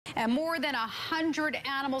And more than 100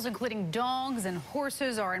 animals, including dogs and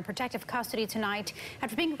horses, are in protective custody tonight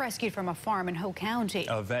after being rescued from a farm in Hoke County.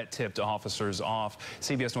 A vet tipped officers off.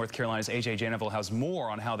 CBS North Carolina's A.J. Janeville has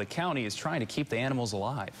more on how the county is trying to keep the animals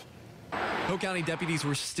alive. Hoke County deputies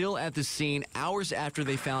were still at the scene hours after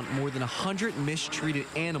they found more than 100 mistreated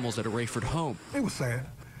animals at a Rayford home. It was sad.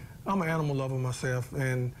 I'm an animal lover myself,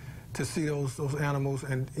 and to see those animals,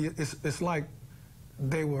 and it's like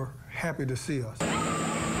they were happy to see us.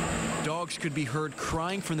 Dogs could be heard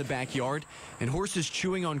crying from the backyard, and horses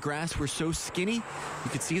chewing on grass were so skinny you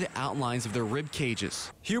could see the outlines of their rib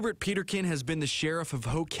cages. Hubert Peterkin has been the sheriff of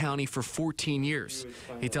Hoke County for 14 years.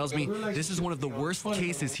 He tells me this is one of the worst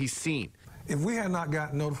cases he's seen. If we had not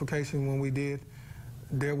got notification when we did,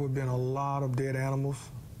 there would have been a lot of dead animals,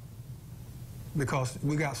 because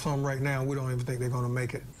we got some right now, we don't even think they're going to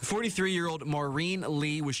make it. 43-year-old Maureen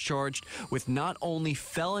Lee was charged with not only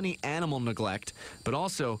felony animal neglect, but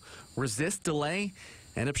also resist delay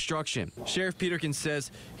and obstruction. Sheriff Peterkin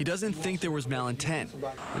says he doesn't think there was malintent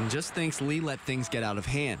and just thinks Lee let things get out of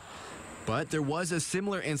hand. But there was a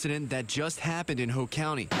similar incident that just happened in Hoke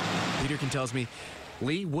County. Peterkin tells me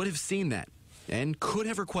Lee would have seen that and could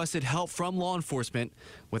have requested help from law enforcement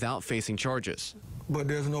without facing charges. But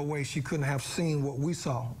there's no way she couldn't have seen what we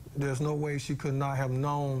saw. There's no way she could not have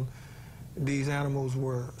known these animals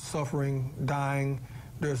were suffering, dying.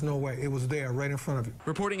 There's no way. It was there right in front of you.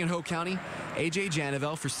 Reporting in Hoke County, A.J.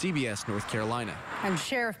 Janeville for CBS North Carolina. And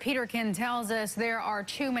Sheriff Peterkin tells us there are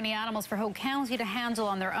too many animals for Hoke County to handle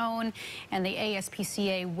on their own, and the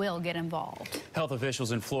ASPCA will get involved. Health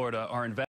officials in Florida are investigating